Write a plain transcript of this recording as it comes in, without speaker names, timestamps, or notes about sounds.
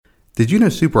Did you know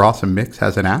Super Awesome Mix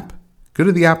has an app? Go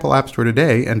to the Apple App Store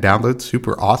today and download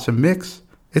Super Awesome Mix.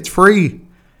 It's free.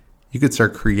 You could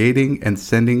start creating and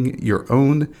sending your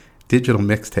own digital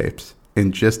mixtapes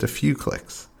in just a few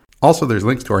clicks. Also, there's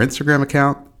links to our Instagram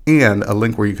account and a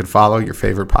link where you can follow your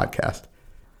favorite podcast.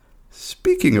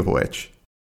 Speaking of which,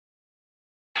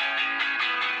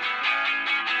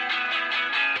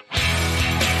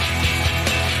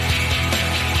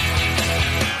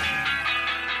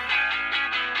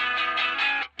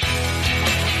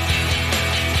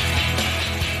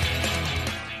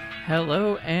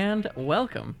 hello and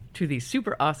welcome to the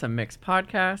Super Awesome Mix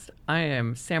podcast. I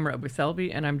am Samra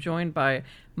Abuselbi and I'm joined by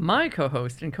my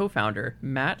co-host and co-founder,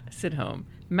 Matt Sidholm.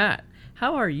 Matt,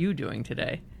 how are you doing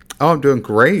today? Oh, I'm doing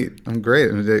great. I'm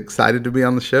excited to be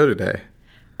on the show today.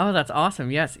 Oh, that's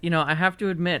awesome. Yes. You know, I have to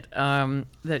admit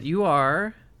that you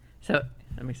are...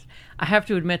 I have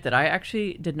to admit that I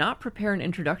actually did not prepare an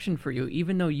introduction for you,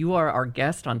 even though you are our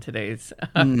guest on today's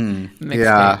mixtape.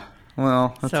 Yeah.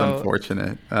 Well, that's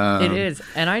unfortunate. It is.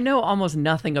 And I know almost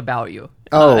nothing about you.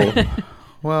 Oh,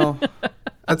 well,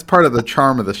 that's part of the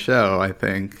charm of the show, I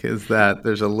think, is that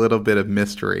there's a little bit of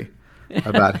mystery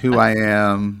about who I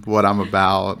am, what I'm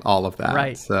about, all of that.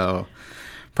 Right. So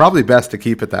probably best to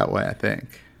keep it that way, I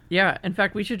think. Yeah. In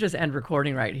fact, we should just end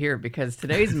recording right here because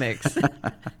today's mix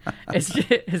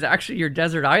is actually your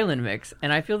Desert Island mix.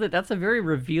 And I feel that that's a very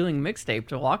revealing mixtape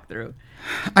to walk through.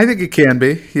 I think it can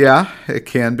be. Yeah, it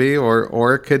can be.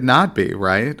 Or it could not be,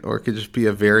 right? Or it could just be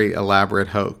a very elaborate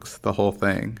hoax, the whole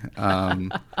thing.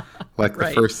 Like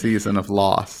the first season of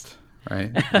Lost,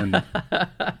 right? And,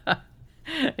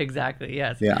 exactly.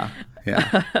 Yes. Yeah.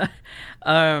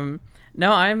 No,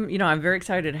 I'm very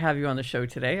excited to have you on the show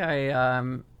today.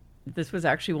 This was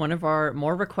actually one of our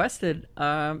more requested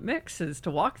mixes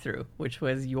to walk through, which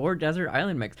was your Desert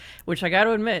Island mix, which I got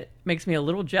to admit makes me a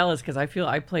little jealous because I feel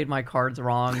I played my cards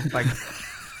wrong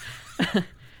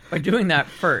by doing that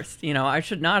first. You know, I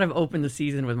should not have opened the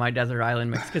season with my Desert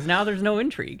Island mix because now there's no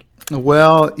intrigue.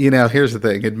 Well, here's the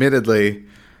thing. Admittedly,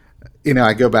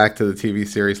 I go back to the TV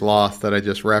series Lost that I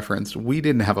just referenced. We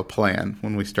didn't have a plan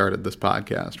when we started this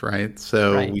podcast, right?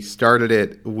 So we started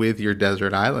it with your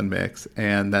Desert Island mix,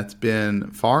 and that's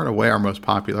been far and away our most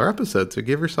popular episode. So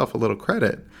give yourself a little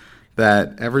credit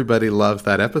that everybody loves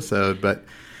that episode. But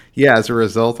yeah, as a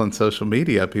result on social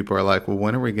media, people are like, well,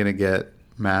 when are we going to get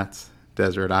Matt's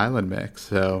Desert Island mix?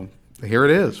 So here it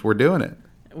is. We're doing it.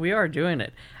 We are doing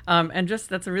it. And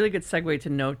that's a really good segue to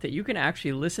note that you can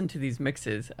actually listen to these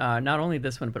mixes, not only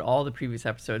this one, but all the previous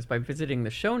episodes by visiting the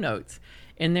show notes.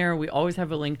 In there, we always have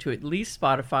a link to at least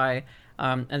Spotify,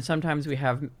 and sometimes we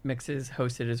have mixes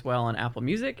hosted as well on Apple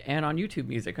Music and on YouTube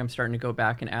Music. I'm starting to go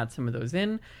back and add some of those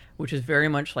in, which is very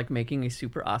much like making a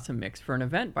super awesome mix for an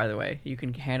event, by the way. You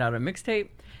can hand out a mixtape,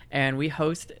 and we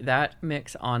host that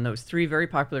mix on those 3 very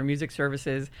popular music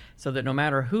services so that no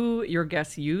matter who your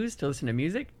guests use to listen to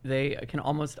music, they can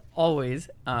almost always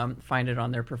find it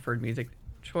on their preferred music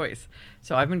choice.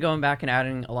 So I've been going back and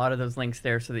adding a lot of those links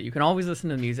there so that you can always listen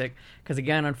to the music because,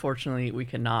 again, unfortunately, we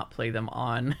cannot play them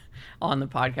on the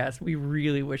podcast. We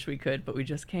really wish we could, but we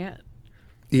just can't.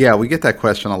 Yeah, we get that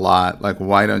question a lot, like,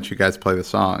 why don't you guys play the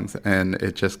songs? And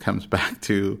it just comes back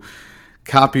to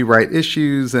copyright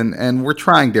issues, and we're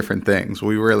trying different things.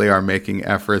 We really are making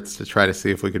efforts to try to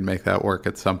see if we could make that work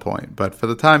at some point. But for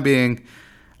the time being,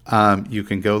 you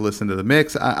can go listen to the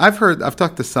mix. I've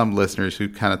talked to some listeners who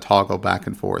kind of toggle back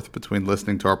and forth between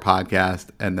listening to our podcast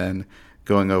and then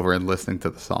going over and listening to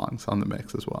the songs on the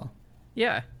mix as well.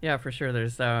 Yeah, for sure.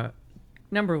 There's a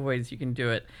number of ways you can do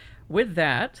it. With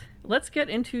that, let's get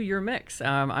into your mix.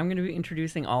 I'm going to be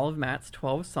introducing all of Matt's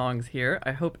 12 songs here.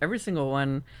 I hope every single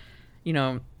one,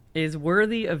 is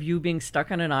worthy of you being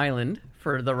stuck on an island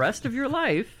for the rest of your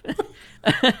life.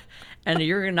 And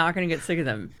you're not going to get sick of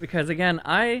them. Because, again,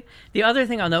 the other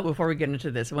thing I'll note before we get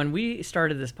into this, when we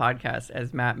started this podcast,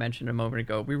 as Matt mentioned a moment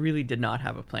ago, we really did not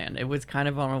have a plan. It was kind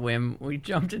of on a whim. We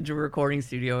jumped into a recording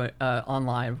studio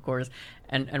online, of course,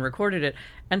 and recorded it.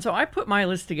 And so I put my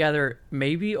list together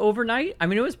maybe overnight. I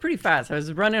mean, it was pretty fast. I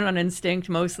was running on instinct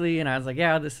mostly, and I was like,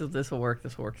 yeah, this will work,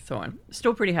 so on.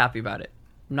 Still pretty happy about it.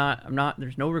 I'm not,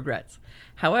 there's no regrets.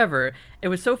 However, it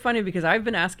was so funny because I've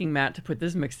been asking Matt to put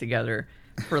this mix together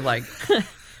for like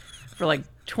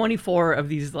 24 of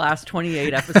these last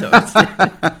 28 episodes.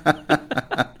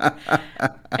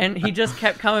 And he just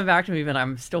kept coming back to me, but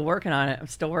I'm still working on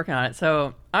it.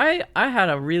 So I had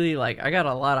I got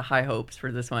a lot of high hopes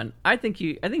for this one. I think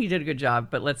you did a good job,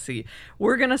 but let's see.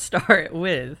 We're going to start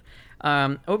with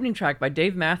opening track by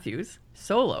Dave Matthews,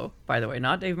 solo, by the way,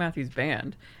 not Dave Matthews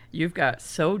Band. You've got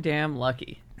So Damn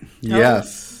Lucky.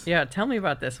 Tell me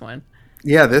about this one.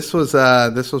 Yeah, this was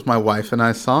my wife and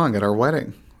I's song at our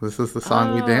wedding. This is the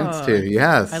song we danced to.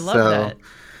 Yes. I love that.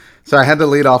 So I had to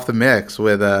lead off the mix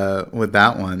with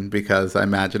that one because I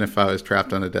imagine if I was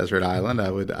trapped on a desert island,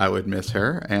 I would miss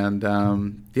her, and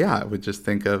yeah, I would just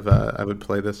think of I would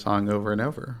play this song over and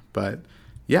over. But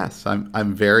yes,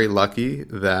 I'm very lucky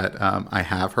that I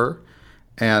have her,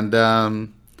 and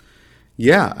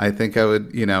yeah, I think I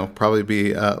would probably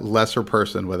be a lesser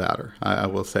person without her. I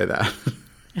will say that.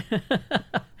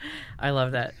 I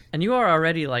love that, and you are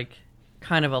already like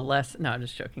kind of a less. No, I'm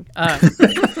just joking.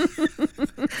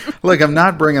 Look, I'm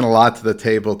not bringing a lot to the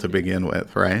table to begin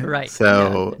with, right? Right.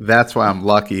 So that's why I'm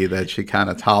lucky that she kind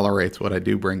of tolerates what I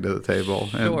do bring to the table.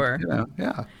 Sure. And,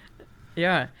 yeah.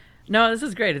 Yeah. No, this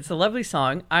is great. It's a lovely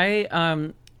song. I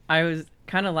was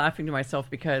kind of laughing to myself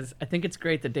because I think it's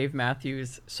great that Dave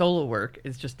Matthews' solo work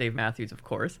is just Dave Matthews, of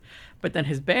course, but then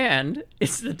his band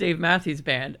is the Dave Matthews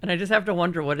Band, and I just have to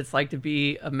wonder what it's like to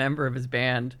be a member of his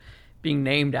band, being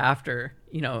named after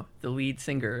the lead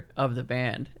singer of the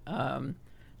band.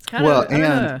 It's kind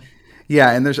of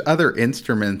yeah, and there's other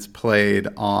instruments played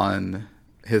on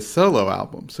his solo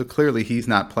album, so clearly he's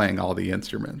not playing all the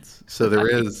instruments. So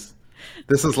this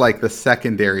is like the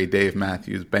secondary Dave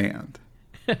Matthews Band,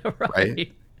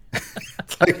 right?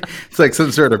 It's like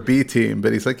some sort of B team,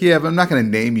 but he's like, yeah, but I'm not going to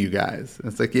name you guys.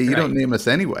 And it's like, yeah, you don't name us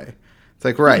anyway. It's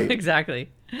like, right, exactly.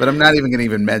 But I'm not even going to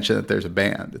even mention that there's a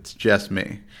band. It's just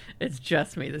me. It's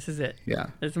just me. This is it. Yeah,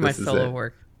 this is my solo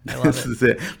work. I love this is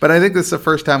it. But I think this is the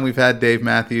first time we've had Dave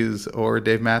Matthews or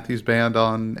Dave Matthews Band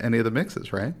on any of the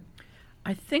mixes, right?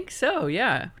 I think so,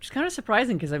 yeah. Which is kind of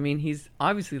surprising because, I mean, he's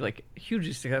obviously like a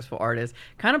hugely successful artist.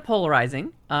 Kind of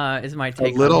polarizing is my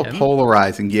take. A little on him.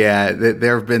 Polarizing, yeah.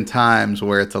 There have been times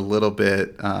where it's a little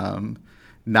bit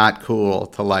not cool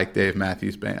to like Dave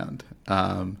Matthews Band.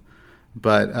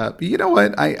 But you know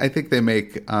what? I think they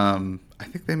make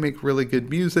really good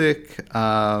music.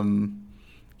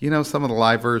 Some of the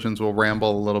live versions will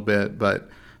ramble a little bit,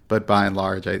 but by and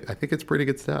large, I think it's pretty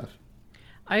good stuff.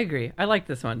 I agree. I like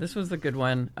this one. This was a good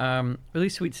one. Really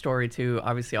sweet story too.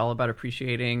 Obviously, all about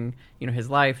appreciating his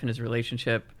life and his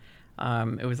relationship.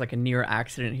 It was like a near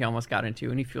accident he almost got into,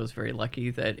 and he feels very lucky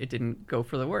that it didn't go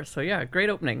for the worse. So yeah, great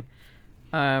opening.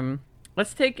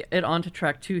 Let's take it on to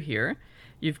track 2 here.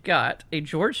 You've got a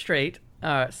George Strait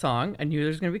song. I knew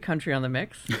there's going to be country on the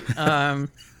mix.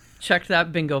 Check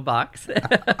that bingo box.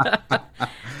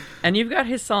 And you've got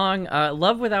his song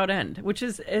Love Without End, which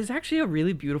is actually a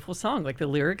really beautiful song. Like the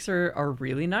lyrics are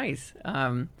really nice.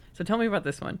 So tell me about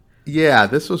this one. Yeah,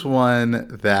 this was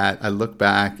one that I look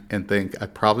back and think I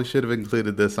probably should have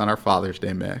included this on our Father's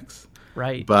Day mix.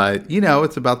 Right. But,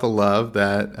 it's about the love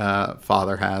that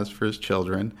father has for his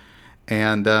children.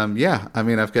 And yeah, I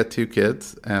mean, I've got 2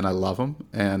 kids, and I love them,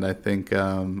 and I think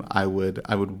I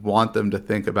would want them to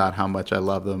think about how much I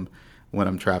love them when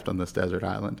I'm trapped on this desert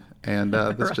island, and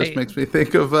this just makes me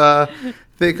think of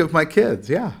my kids.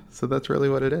 Yeah, so that's really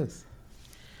what it is.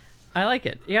 I like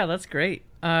it. Yeah, that's great.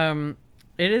 It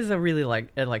is a really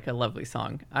like a lovely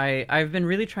song. I've been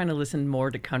really trying to listen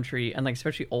more to country and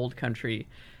especially old country.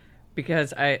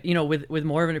 Because with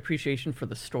more of an appreciation for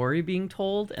the story being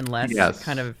told and less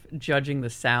kind of judging the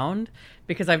sound,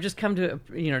 because I've just come to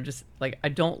just like I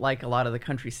don't like a lot of the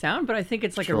country sound, but I think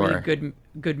it's like a really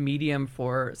good medium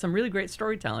for some really great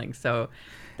storytelling. So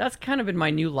that's kind of been my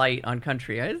new light on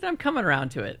country. I'm coming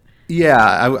around to it. Yeah,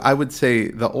 I would say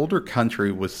the older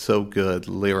country was so good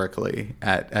lyrically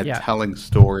at telling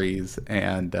stories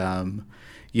and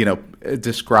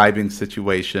describing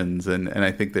situations, and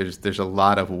I think there's a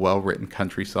lot of well-written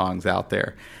country songs out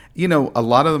there. A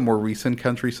lot of the more recent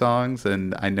country songs,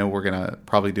 and I know we're going to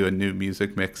probably do a new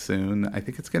music mix soon. I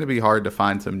think it's going to be hard to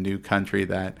find some new country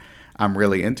that I'm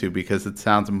really into because it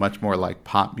sounds much more like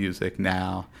pop music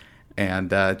now, and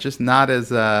just not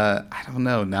as,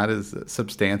 not as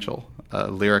substantial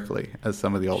lyrically as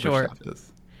some of the older stuff is.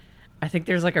 I think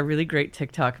there's like a really great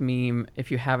TikTok meme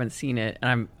if you haven't seen it,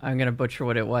 and I'm gonna butcher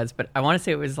what it was, but I want to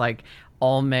say it was like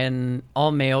all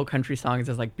male country songs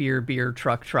is like beer, beer,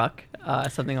 truck, truck,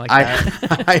 something like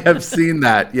that. I have seen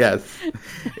that. Yes,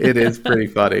 it is pretty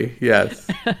funny. Yes,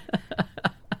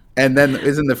 and then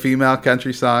isn't the female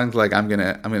country songs like I'm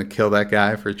gonna kill that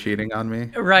guy for cheating on me?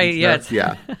 Right. Yes.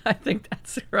 Yeah. I think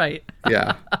that's right.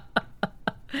 Yeah.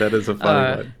 That is a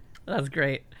funny one. That's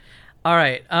great. All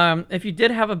right. If you did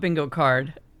have a bingo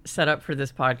card set up for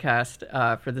this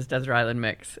podcast, for this Desert Island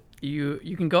mix, you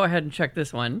can go ahead and check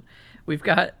this one. We've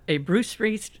got a Bruce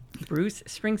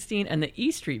Springsteen and the E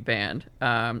Street Band,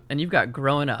 and you've got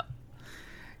Growing Up.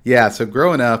 Yeah, so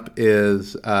Growing Up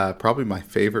is probably my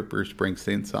favorite Bruce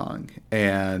Springsteen song,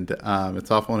 and it's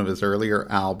off one of his earlier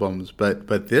albums. But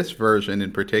this version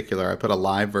in particular, I put a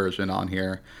live version on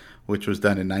here, which was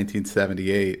done in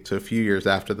 1978, so a few years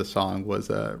after the song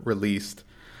was released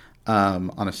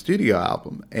on a studio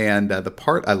album. And the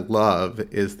part I love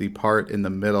is the part in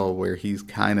the middle where he's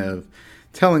kind of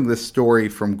telling this story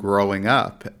from growing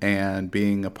up and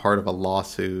being a part of a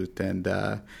lawsuit. And,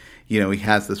 he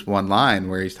has this one line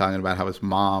where he's talking about how his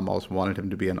mom always wanted him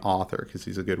to be an author because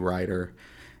he's a good writer.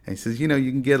 And he says, you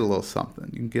can get a little something.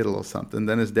 You can get a little something.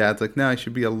 Then his dad's like, no, I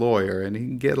should be a lawyer. And he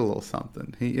can get a little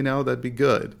something. That'd be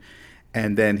good.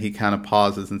 And then he kind of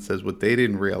pauses and says, what they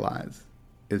didn't realize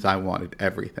is I wanted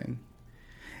everything.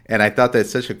 And I thought that's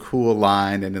such a cool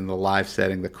line. And in the live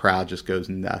setting, the crowd just goes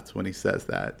nuts when he says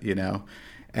that,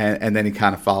 And then he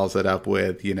kind of follows it up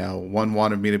with, one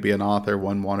wanted me to be an author,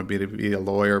 one wanted me to be a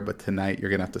lawyer, but tonight you're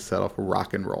going to have to settle for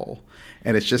rock and roll.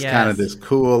 And it's just kind of this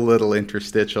cool little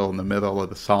interstitial in the middle of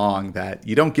the song that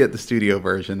you don't get the studio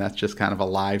version. That's just kind of a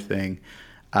live thing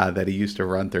that he used to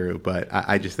run through. But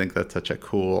I just think that's such a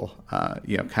cool,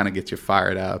 kind of gets you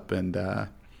fired up. And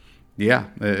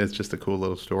it's just a cool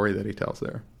little story that he tells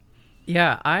there.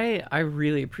 Yeah, I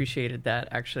really appreciated that,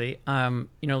 actually.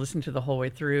 Listening to the whole way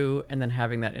through and then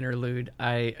having that interlude.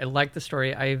 I liked the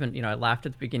story. I even, I laughed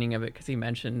at the beginning of it because he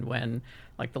mentioned when,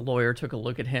 like, the lawyer took a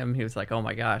look at him, he was like, oh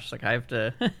my gosh, like, I have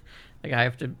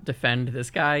to defend this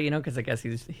guy, because I guess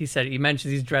he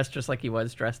mentions he's dressed just like he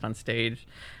was dressed on stage.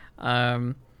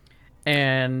 And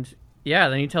yeah,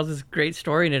 then he tells this great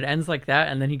story and it ends like that.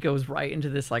 And then he goes right into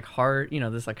this, like, hard,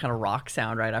 this, like, kind of rock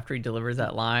sound right after he delivers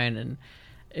that line. And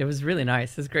it was really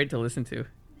nice. It's great to listen to.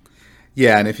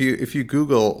 Yeah, and if you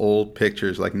Google old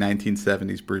pictures, like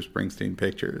 1970s Bruce Springsteen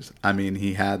pictures, I mean,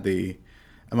 he had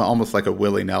almost like a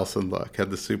Willie Nelson look. Had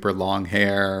the super long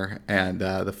hair and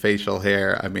the facial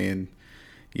hair. I mean,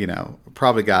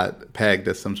 probably got pegged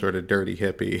as some sort of dirty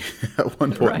hippie at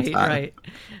one point in time.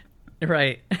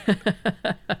 Right.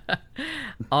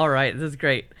 All right, this is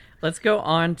great. Let's go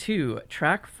on to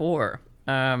track 4.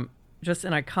 Just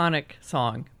an iconic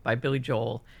song by Billy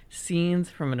Joel, Scenes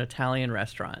from an Italian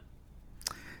Restaurant.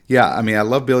 Yeah, I mean, I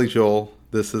love Billy Joel.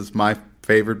 This is my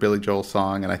favorite Billy Joel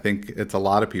song, and I think it's a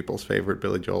lot of people's favorite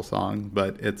Billy Joel song.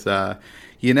 But it's,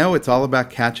 it's all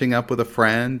about catching up with a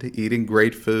friend, eating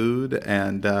great food,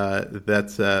 and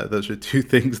those are two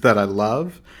things that I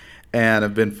love and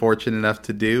I've been fortunate enough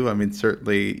to do. I mean,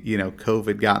 certainly,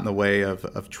 COVID got in the way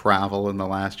of travel in the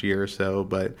last year or so,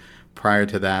 but prior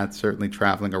to that, certainly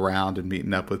traveling around and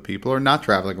meeting up with people, or not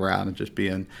traveling around and just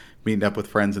meeting up with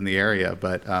friends in the area.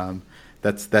 But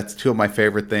that's two of my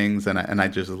favorite things, and I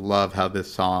just love how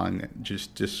this song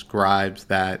just describes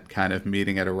that kind of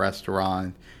meeting at a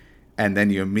restaurant, and then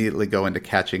you immediately go into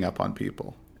catching up on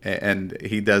people. And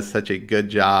he does such a good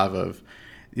job of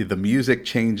the music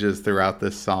changes throughout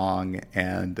this song,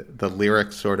 and the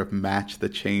lyrics sort of match the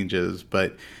changes,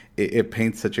 but it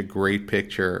paints such a great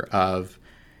picture of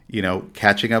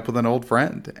catching up with an old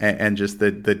friend and just the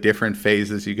different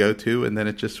phases you go to, and then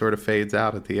it just sort of fades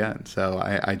out at the end. So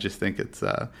I just think it's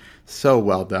so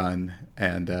well done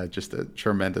and just a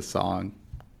tremendous song.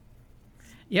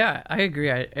 Yeah, I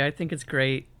agree. I think it's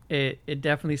great. It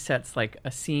definitely sets like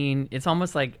a scene. It's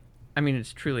almost like,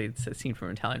 it's a scene from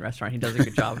an Italian restaurant. He does a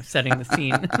good job of setting the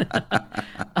scene.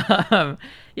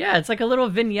 Yeah, it's like a little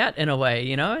vignette in a way,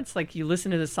 It's like you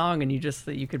listen to the song and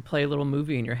you could play a little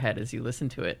movie in your head as you listen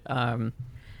to it. And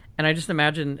I just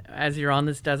imagine as you're on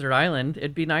this desert island,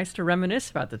 it'd be nice to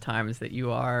reminisce about the times that you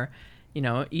are,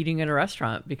 eating at a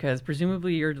restaurant, because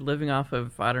presumably you're living off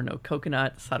of, I don't know,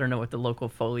 coconuts. I don't know what the local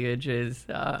foliage is.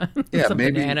 Yeah,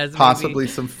 maybe bananas, possibly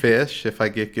some fish if I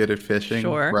get good at fishing.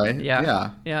 Sure. Right?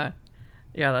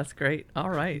 Yeah, that's great. All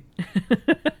right.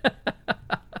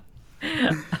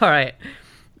 All right.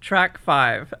 Track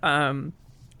 5.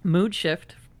 Mood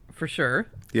Shift, for sure.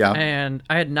 Yeah. And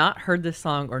I had not heard this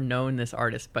song or known this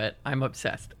artist, but I'm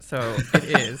obsessed. So it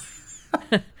is.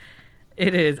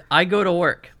 It is I Go to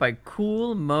Work by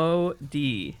Kool Moe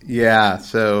Dee. Yeah,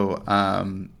 so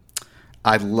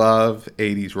I love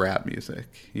 80s rap music,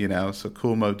 so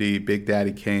Kool Moe Dee, Big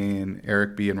Daddy Kane,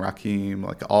 Eric B. and Rakim,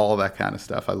 like all that kind of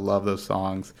stuff. I love those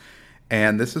songs.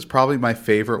 And this is probably my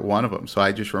favorite one of them. So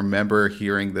I just remember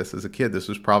hearing this as a kid. This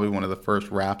was probably one of the first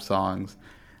rap songs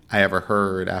I ever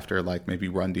heard after like maybe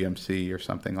Run DMC or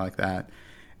something like that.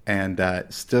 And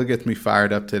still gets me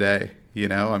fired up today.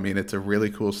 It's a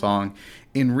really cool song.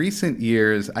 In recent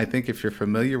years, I think if you're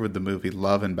familiar with the movie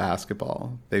Love and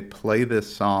Basketball, they play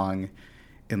this song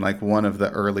in like one of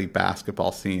the early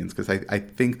basketball scenes, because I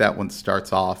think that one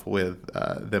starts off with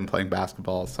them playing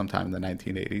basketball sometime in the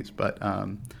 1980s. But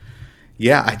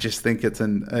yeah, I just think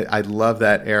I love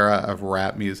that era of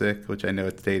rap music, which I know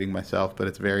it's dating myself, but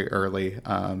it's very early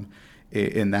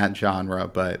in that genre.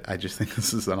 But I just think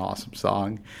this is an awesome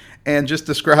song, and just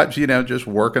describes, just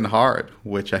working hard,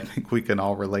 which I think we can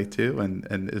all relate to,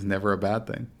 and is never a bad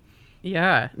thing.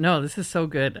 Yeah, no, this is so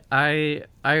good. I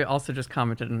also just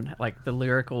commented on like the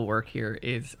lyrical work here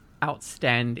is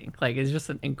outstanding. Like it's just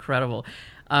an incredible.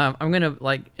 I'm gonna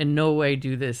like in no way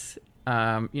do this,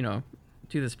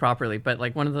 do this properly, but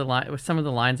like some of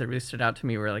the lines that really stood out to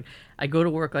me were like, I go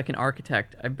to work like an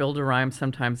architect. I build a rhyme.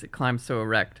 Sometimes it climbs so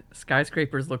erect.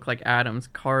 Skyscrapers look like atoms.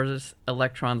 Cars,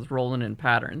 electrons rolling in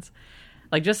patterns.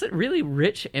 Like just really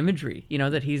rich imagery.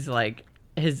 That he's like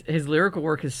his lyrical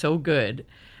work is so good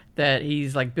that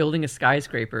he's like building a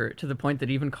skyscraper to the point that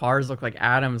even cars look like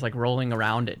atoms like rolling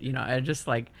around it. I just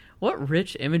like what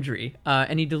rich imagery,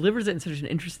 and he delivers it in such an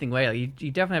interesting way. Like,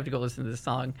 you definitely have to go listen to this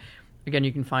song. Again,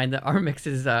 you can find our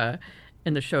mixes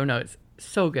in the show notes.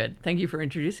 So good. Thank you for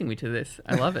introducing me to this.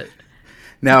 I love it.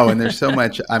 No, and there's so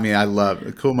much. I mean, I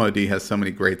love Kool Moe Dee has so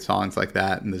many great songs like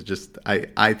that, and there's just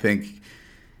I think,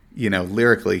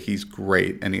 lyrically he's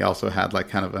great, and he also had like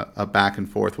kind of a back and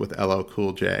forth with LL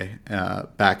Cool J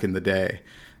back in the day,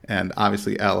 and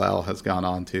obviously LL has gone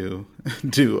on to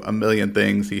do a million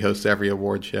things. He hosts every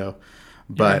award show,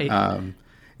 but right.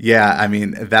 Yeah, I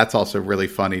mean that's also really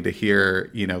funny to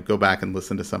hear. Go back and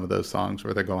listen to some of those songs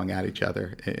where they're going at each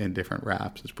other in different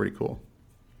raps. It's pretty cool.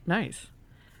 Nice.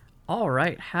 All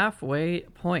right, halfway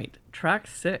point, track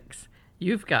 6.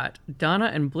 You've got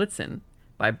Donna and Blitzen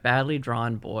by Badly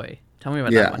Drawn Boy. Tell me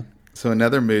about that one. So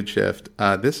another mood shift.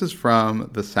 This is from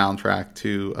the soundtrack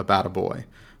to About a Boy,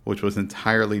 which was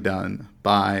entirely done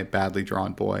by Badly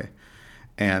Drawn Boy.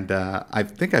 And I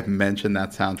think I've mentioned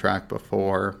that soundtrack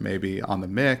before, maybe on the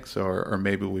mix, or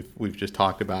maybe we've just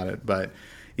talked about it. But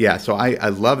yeah, so I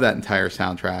love that entire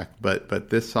soundtrack. But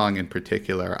this song in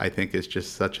particular, I think is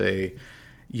just such a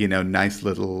nice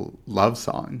little love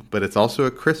song, but it's also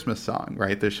a Christmas song,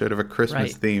 right? There's sort of a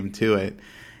Christmas theme to it.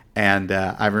 And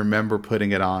I remember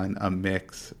putting it on a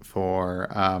mix for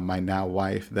my now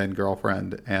wife, then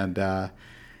girlfriend.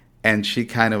 And she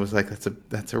kind of was like,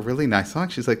 that's a really nice song.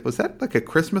 She's like, was that like a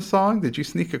Christmas song? Did you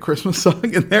sneak a Christmas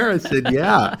song in there? I said,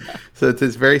 yeah. So it's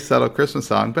this very subtle Christmas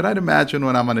song. But I'd imagine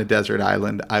when I'm on a desert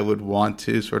island, I would want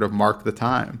to sort of mark the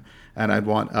time. And I'd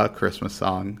want a Christmas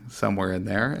song somewhere in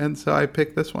there. And so I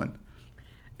picked this one.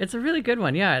 It's a really good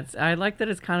one. Yeah, I like that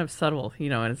it's kind of subtle,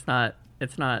 and it's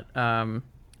not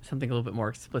something a little bit more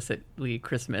explicitly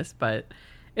Christmas, but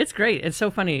it's great. It's so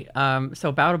funny. So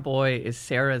About a Boy is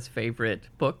Sarah's favorite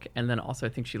book, and then also I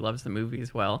think she loves the movie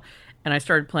as well. And I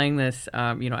started playing this,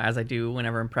 as I do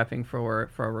whenever I'm prepping for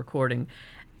a recording.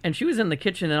 And she was in the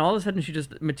kitchen, and all of a sudden she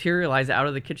just materialized out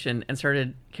of the kitchen and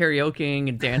started karaokeing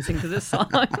and dancing to this song.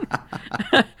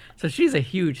 So she's a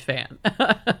huge fan.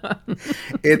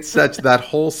 It's such, that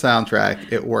whole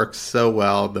soundtrack, it works so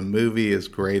well. The movie is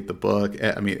great. The book,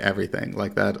 I mean, everything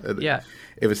like that. Yeah.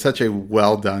 It was such a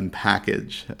well done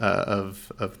package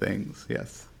of things.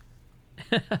 Yes.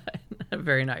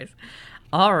 Very nice.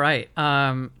 All right.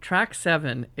 Track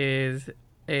 7 is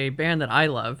a band that I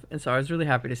love, and so I was really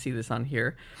happy to see this on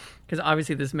here, because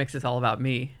obviously this mix is all about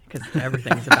me, because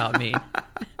everything's about me.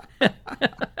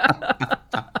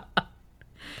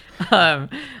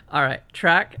 All right,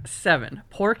 track 7,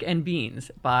 Pork and Beans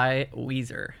by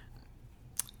Weezer.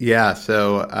 Yeah,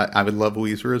 so I would love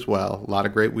Weezer as well. A lot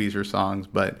of great Weezer songs,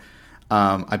 but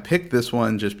I picked this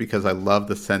one just because I love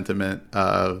the sentiment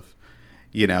of,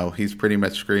 he's pretty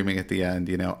much screaming at the end,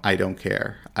 I don't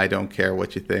care. I don't care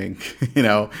what you think.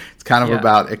 It's kind of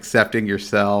about accepting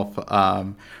yourself.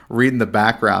 Reading the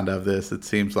background of this, it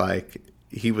seems like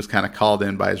he was kind of called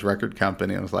in by his record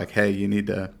company and was like, hey, you need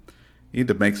to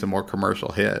make some more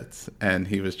commercial hits. And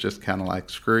he was just kind of like,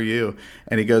 screw you.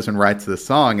 And he goes and writes the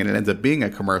song, and it ends up being a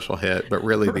commercial hit, but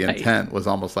really the intent was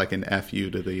almost like an FU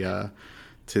to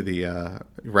the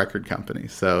record company.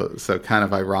 So kind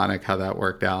of ironic how that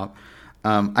worked out.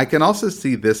 I can also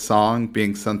see this song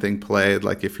being something played,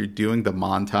 like if you're doing the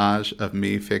montage of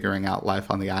me figuring out life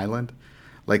on the island.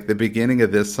 Like the beginning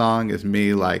of this song is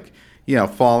me like,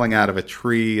 falling out of a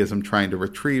tree as I'm trying to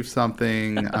retrieve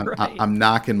something. I'm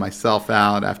knocking myself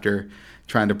out after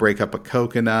trying to break up a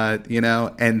coconut,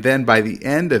 and then by the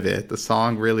end of it, the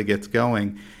song really gets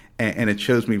going, and it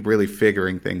shows me really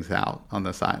figuring things out on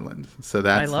this island. So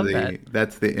that's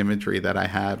the imagery that I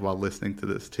had while listening to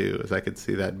this too, is I could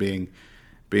see that being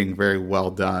very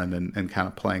well done and kind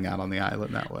of playing out on the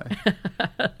island that way.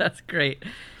 That's great.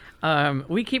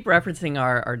 We keep referencing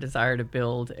our desire to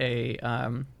build like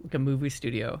a movie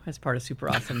studio as part of Super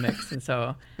Awesome Mix, and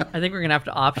so I think we're gonna have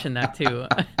to option that too.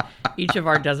 Each of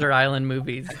our desert island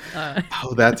movies.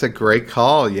 Oh, that's a great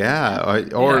call. Yeah,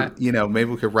 or Yeah.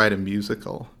 maybe we could write a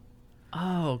musical.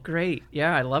 Oh, great.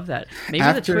 Yeah, I love that. Maybe the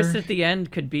After twist at the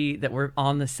end could be that we're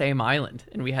on the same island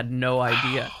and we had no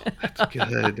idea. That's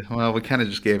good. Well, we kind of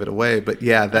just gave it away, but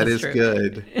yeah, that That's is true.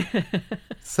 good.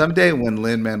 Someday when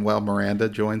Lin-Manuel Miranda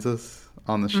joins us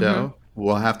on the Hmm. show,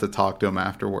 we'll have to talk to him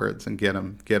afterwards and get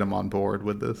him on board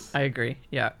with this I agree.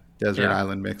 Yeah. Desert Yeah.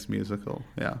 Island Mix musical.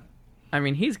 Yeah. I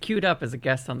mean, he's queued up as a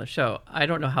guest on the show. I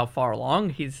don't know how far along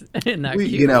he's in that We,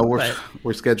 queue, we're but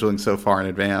we're scheduling so far in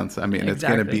advance. I mean, it's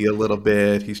going to exactly. be a little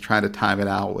bit. He's trying to time it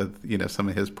out with some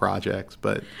of his projects,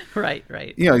 but Right,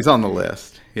 right. he's on the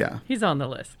list. Yeah. He's on the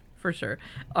list for sure.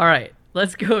 All right,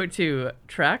 let's go to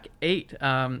track 8.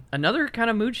 Another kind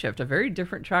of mood shift, a very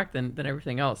different track than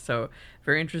everything else. So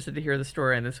very interested to hear the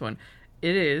story on this one.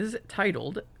 It is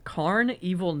titled Carn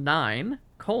Evil 9,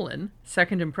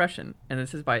 Second Impression, and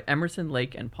this is by Emerson,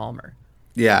 Lake and Palmer.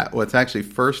 Yeah. Well, it's actually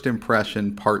First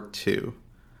Impression Part 2.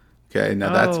 Okay.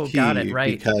 Now that's Oh, got it, key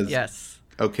right. because Yes.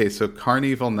 okay, so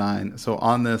Carnival 9. So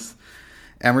on this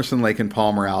Emerson, Lake and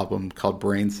Palmer album called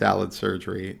Brain Salad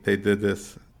Surgery, they did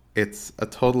this. It's a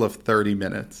total of 30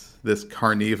 minutes, this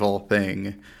Carnival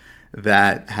thing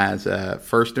that has a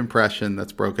first impression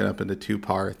that's broken up into two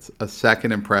parts, a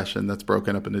second impression that's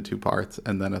broken up into two parts,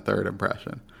 and then a third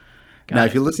impression. Now, Got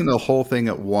if it. you listen to the whole thing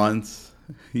at once,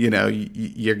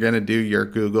 you're going to do your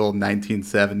Google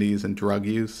 1970s and drug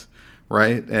use,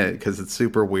 right? Because it's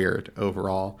super weird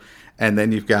overall. And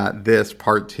then you've got this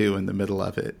part two in the middle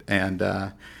of it. And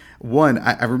I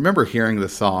remember hearing the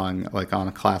song like on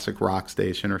a classic rock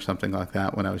station or something like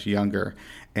that when I was younger.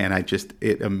 And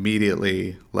it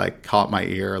immediately like caught my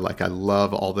ear. Like I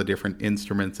love all the different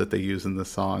instruments that they use in the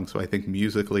song. So I think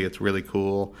musically it's really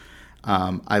cool.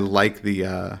 I like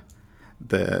the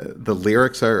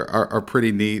lyrics are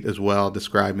pretty neat as well,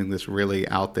 describing this really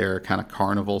out there kind of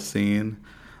carnival scene.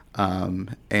 Yeah,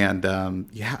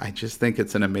 I just think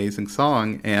it's an amazing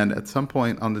song. And at some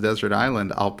point on the desert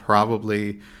island, I'll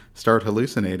probably start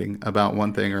hallucinating about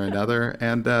one thing or another.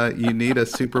 And you need a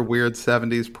super weird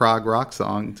 70s prog rock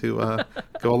song to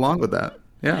go along with that.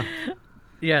 Yeah.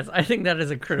 Yes, I think that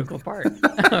is a critical part.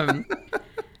 um,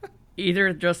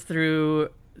 Either just through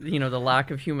the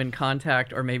lack of human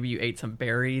contact, or maybe you ate some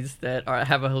berries that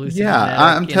have a Yeah, hallucinogenic.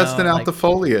 I'm testing out Like the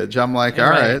foliage. I'm like, all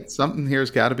right. right, something here's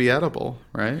got to be edible,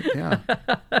 right? Yeah.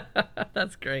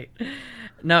 That's great.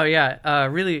 No, yeah,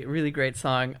 really, really great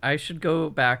song. I should go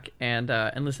back and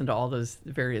listen to all those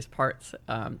various parts.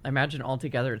 I imagine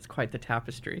altogether it's quite the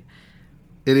tapestry.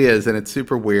 It is, and it's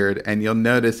super weird. And you'll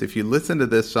notice if you listen to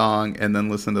this song and then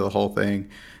listen to the whole thing,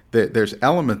 that there's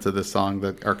elements of this song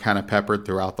that are kind of peppered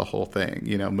throughout the whole thing.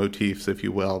 Motifs, if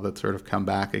you will, that sort of come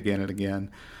back again and again.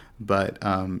 But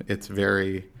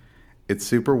it's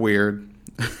super weird.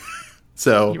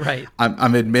 So Right.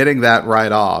 I'm admitting that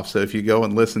right off. So if you go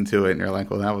and listen to it and you're like,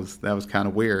 well, that was kind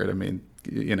of weird. I mean,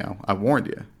 I warned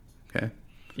you. Okay.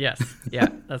 Yes. Yeah,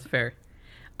 that's fair.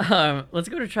 Let's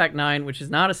go to track 9, which is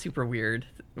not a super weird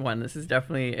one. This is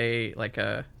definitely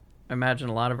I imagine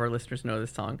a lot of our listeners know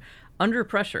this song. Under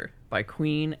Pressure by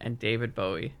Queen and David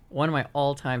Bowie. One of my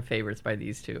all-time favorites by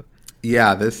these two.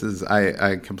 Yeah,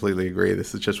 I completely agree.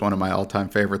 This is just one of my all-time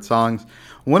favorite songs.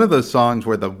 One of those songs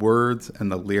where the words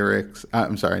and the lyrics,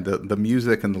 the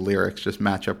music and the lyrics just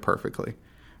match up perfectly,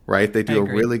 right? They I do a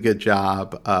agree. really good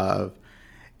job of,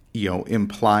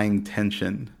 implying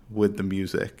tension with the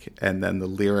music and then the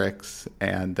lyrics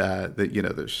and,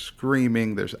 there's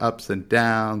screaming, there's ups and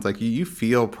downs. Like you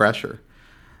feel pressure.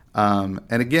 And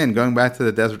again, going back to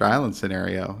the desert island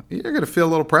scenario, you're going to feel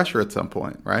a little pressure at some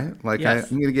point, right? Like I'm Yes.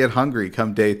 going to get hungry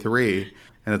come day 3,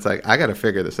 and it's like I got to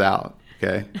figure this out.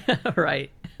 Okay. Right.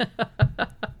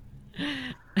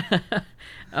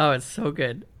 Oh, it's so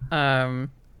good. Yeah,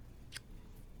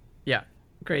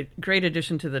 great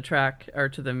addition to the track or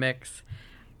to the mix.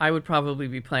 I would probably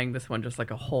be playing this one just like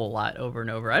a whole lot over and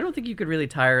over. I don't think you could really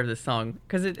tire of this song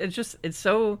because it's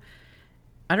so,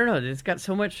 I don't know, it's got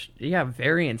so much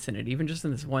variance in it. Even just in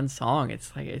this one song,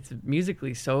 it's like it's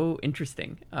musically so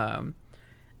interesting. And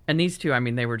these two, I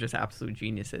mean, they were just absolute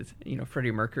geniuses.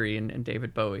 Freddie Mercury and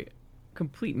David Bowie,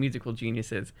 complete musical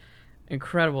geniuses.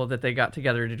 Incredible that they got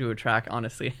together to do a track,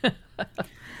 honestly.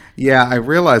 Yeah, I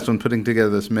realized when putting together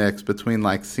this mix between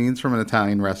like Scenes from an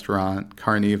Italian Restaurant,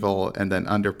 Carnival, and then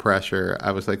Under Pressure,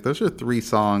 I was like, those are 3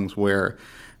 songs where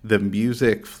the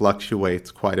music fluctuates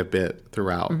quite a bit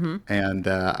throughout. Mm-hmm. And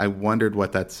I wondered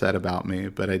what that said about me,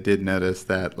 but I did notice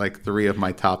that like 3 of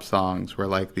my top songs were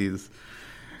like these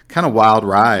kind of wild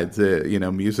rides,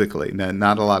 musically.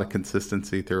 Not a lot of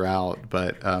consistency throughout,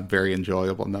 but very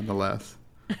enjoyable nonetheless.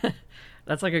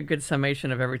 That's like a good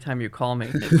summation of every time you call me.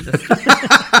 It's just...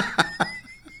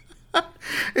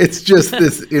 It's just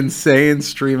this insane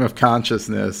stream of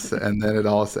consciousness, and then it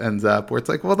all ends up where it's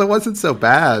like, well, that wasn't so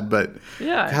bad, but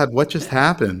God, what just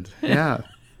happened? Yeah.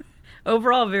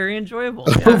 Overall, very enjoyable.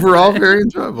 Overall, very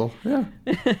enjoyable. Yeah.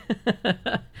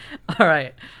 All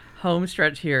right. Home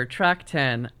stretch here. Track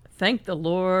 10, Thank the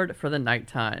Lord for the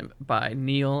Nighttime by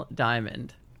Neil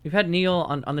Diamond. We've had Neil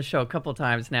on the show a couple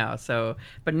times now,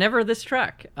 but never this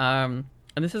track. And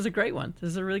this is a great one. This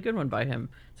is a really good one by him.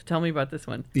 So tell me about this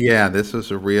one. Yeah, this was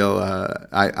a real...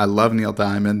 I love Neil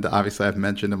Diamond. Obviously, I've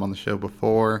mentioned him on the show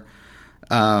before.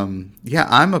 I'm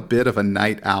a bit of a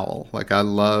night owl. Like, I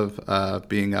love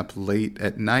being up late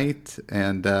at night.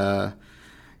 And, I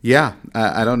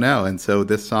don't know. And so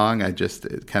this song,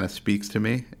 it kind of speaks to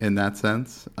me in that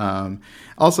sense.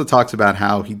 Also talks about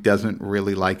how he doesn't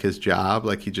really like his job.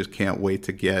 Like, he just can't wait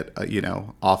to get,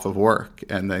 off of work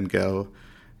and then go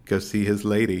see his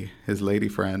lady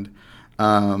friend.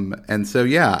 And so,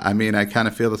 I kind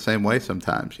of feel the same way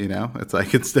sometimes, it's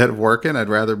like instead of working, I'd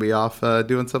rather be off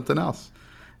doing something else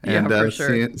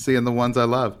and seeing the ones I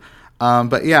love. I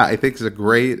think it's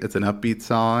an upbeat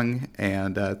song,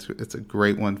 and it's a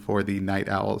great one for the night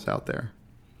owls out there.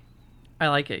 I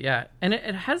like it. Yeah. And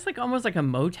it has like almost like a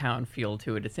Motown feel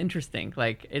to it. It's interesting.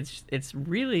 Like it's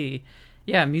really,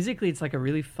 musically, it's like a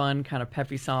really fun kind of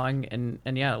peppy song. And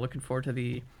looking forward to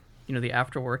the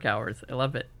after work hours. I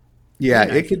love it. Yeah,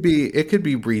 nice. It could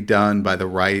be redone by the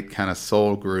right kind of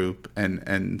soul group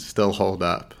and still hold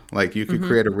up. Like you could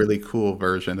create a really cool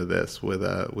version of this with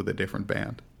a different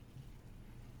band.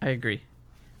 I agree.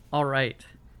 All right.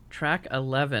 Track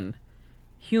 11,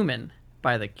 Human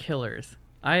by The Killers.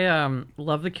 I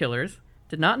love The Killers.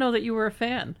 Did not know that you were a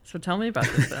fan. So tell me about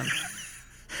this then.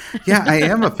 Yeah, I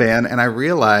am a fan, and I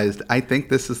realized I think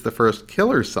this is the first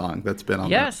Killers song that's been on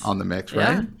the mix,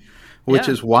 right? Yeah. Which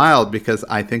is wild because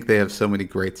I think they have so many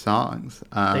great songs.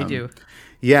 They do.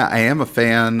 Yeah, I am a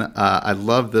fan. I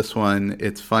love this one.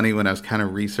 It's funny, when I was kind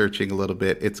of researching a little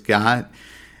bit, it's got,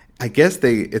 I guess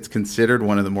it's considered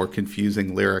one of the more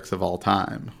confusing lyrics of all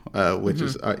time, which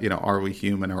is, are we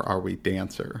human or are we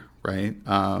dancer, right?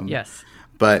 Yes.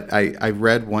 But I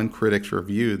read one critic's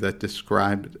review that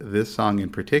described this song in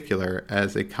particular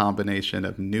as a combination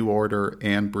of New Order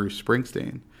and Bruce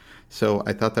Springsteen. So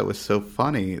I thought that was so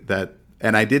funny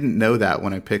and I didn't know that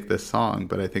when I picked this song,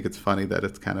 but I think it's funny that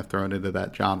it's kind of thrown into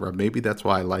that genre. Maybe that's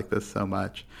why I like this so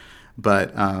much.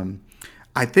 But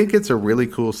I think it's a really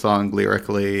cool song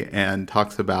lyrically, and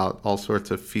talks about all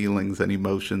sorts of feelings and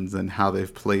emotions and how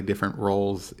they've played different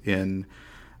roles in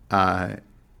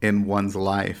one's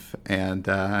life. And,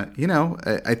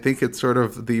 I think it's sort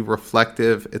of the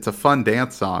reflective, it's a fun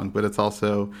dance song, but it's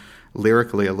also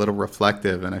lyrically a little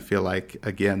reflective. And I feel like,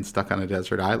 again, stuck on a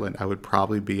desert island, I would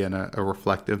probably be in a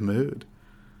reflective mood.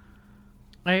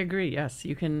 I agree. Yes,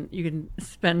 you can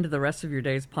spend the rest of your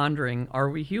days pondering: are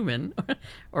we human,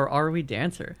 or are we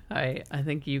dancer? I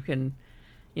think you can,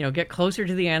 get closer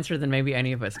to the answer than maybe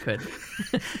any of us could.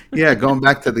 Yeah, going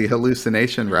back to the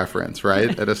hallucination reference,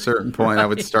 right? At a certain point, right. I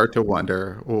would start to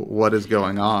wonder, what is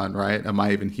going on, right? Am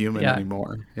I even human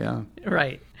anymore? Yeah.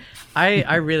 Right.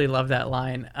 I really love that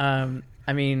line.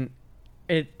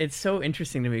 It's so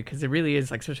interesting to me because it really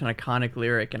is like such an iconic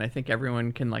lyric, and I think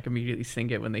everyone can like immediately sing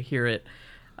it when they hear it.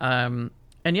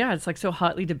 It's like so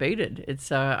hotly debated.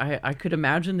 It's I could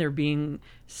imagine there being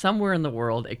somewhere in the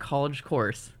world a college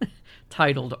course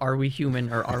titled "Are We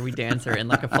Human or Are We Dancer?" in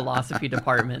like a philosophy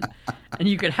department, and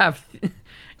you could have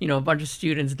a bunch of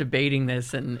students debating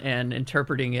this and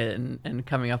interpreting it and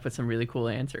coming up with some really cool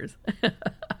answers.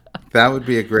 That would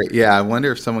be I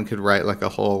wonder if someone could write like a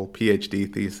whole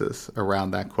PhD thesis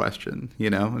around that question,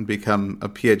 and become a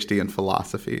PhD in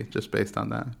philosophy just based on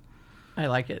that. I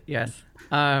like it. Yes.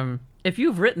 If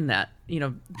you've written that,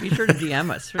 be sure to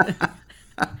DM us.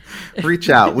 Reach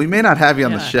out. We may not have you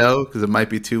on the show because it might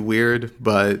be too weird,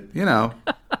 but we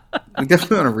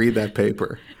definitely want to read that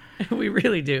paper. We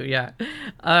really do. Yeah.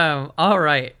 All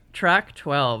right. Track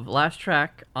 12, last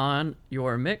track on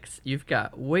your mix. You've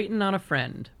got Waitin' on a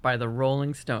Friend by the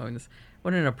Rolling Stones.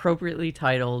 What an appropriately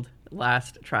titled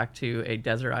last track to a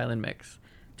desert island mix.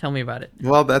 Tell me about it.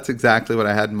 Well, that's exactly what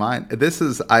I had in mind. This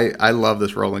is, I love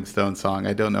this Rolling Stone song.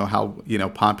 I don't know how,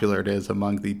 popular it is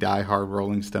among the diehard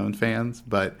Rolling Stone fans,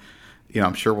 but,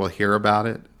 I'm sure we'll hear about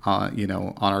it,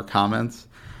 on our comments.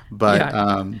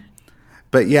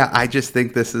 But yeah, I just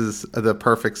think this is the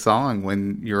perfect song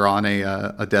when you're on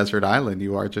a desert island.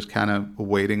 You are just kind of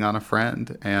waiting on a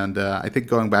friend. And I think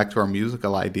going back to our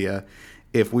musical idea,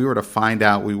 if we were to find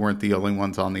out we weren't the only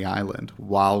ones on the island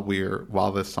while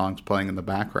this song's playing in the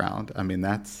background, I mean,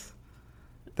 there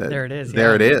it is.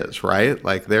 There it is, right?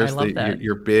 Like there's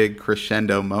your big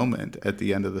crescendo moment at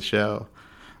the end of the show.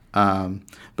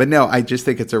 But no, I just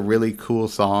think it's a really cool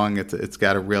song. It's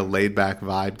got a real laid back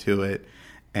vibe to it.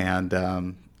 And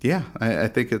I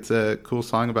think it's a cool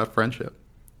song about friendship.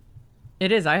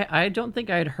 It is. I don't think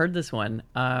I had heard this one,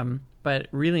 but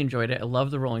really enjoyed it. I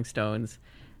love the Rolling Stones,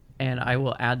 and I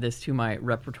will add this to my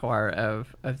repertoire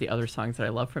of the other songs that I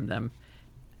love from them.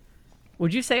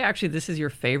 Would you say actually this is your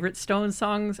favorite Stones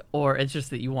songs, or it's just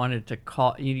that you wanted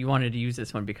to use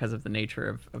this one because of the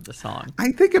nature of the song?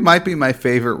 I think it might be my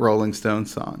favorite Rolling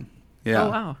Stones song. Yeah. Oh,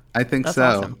 wow. I think That's so.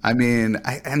 Awesome. I mean,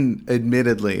 and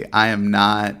admittedly, I have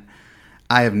not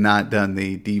done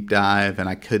the deep dive, and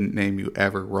I couldn't name you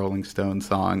every Rolling Stone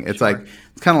song. It's Sure.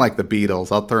 it's kind of like the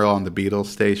Beatles. I'll throw on the Beatles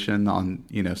station on,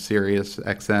 Sirius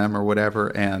XM or whatever,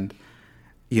 and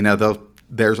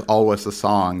there's always a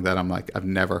song that I'm like, I've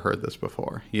never heard this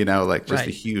before. Just Right. a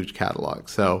huge catalog.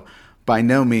 So by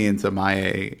no means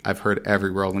I've heard every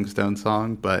Rolling Stone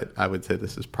song, but I would say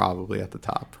this is probably at the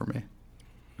top for me.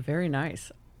 Very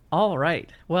nice. All right.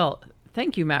 Well,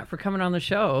 thank you, Matt, for coming on the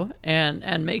show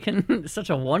and making such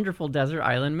a wonderful desert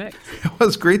island mix. It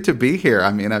was great to be here.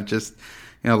 I mean, I've just,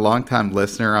 long-time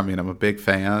listener. I mean, I'm a big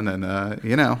fan, and,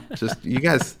 just you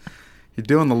guys, you're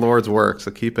doing the Lord's work,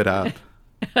 so keep it up.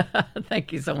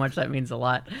 Thank you so much. That means a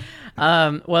lot.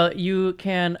 Well, you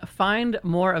can find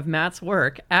more of Matt's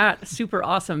work at Super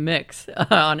Awesome Mix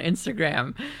on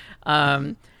Instagram.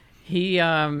 He,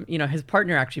 his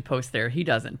partner actually posts there. He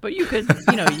doesn't, but you could,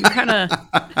 you kind of,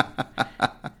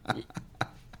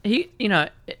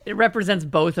 it represents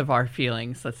both of our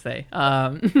feelings, let's say.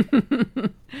 But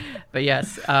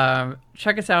yes,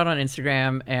 check us out on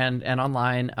Instagram and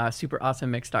online,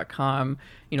 superawesomemix.com.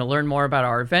 Learn more about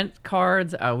our event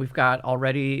cards. We've got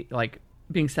already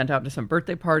being sent out to some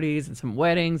birthday parties and some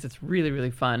weddings. It's really,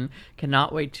 really fun.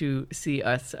 Cannot wait to see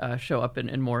us show up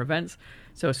in more events.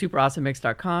 So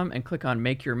superawesomemix.com and click on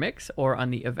Make Your Mix or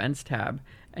on the Events tab,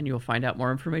 and you'll find out more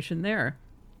information there.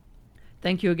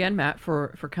 Thank you again, Matt, for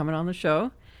coming on the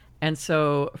show. And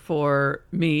so for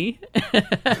me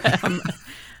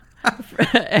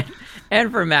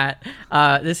and for Matt,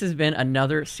 this has been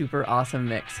another super awesome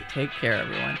mix. Take care,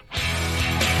 everyone.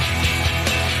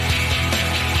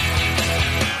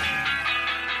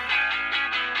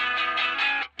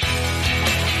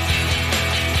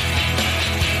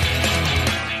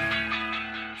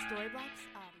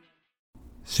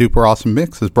 Super Awesome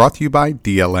Mix is brought to you by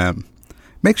DLM.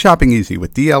 Make shopping easy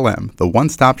with DLM, the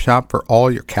one-stop shop for all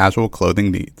your casual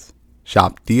clothing needs.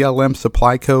 Shop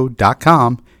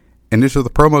DLMsupplyco.com and enter the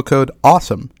promo code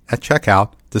AWESOME at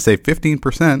checkout to save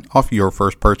 15% off your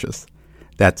first purchase.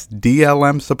 That's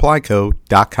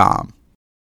DLMsupplyco.com.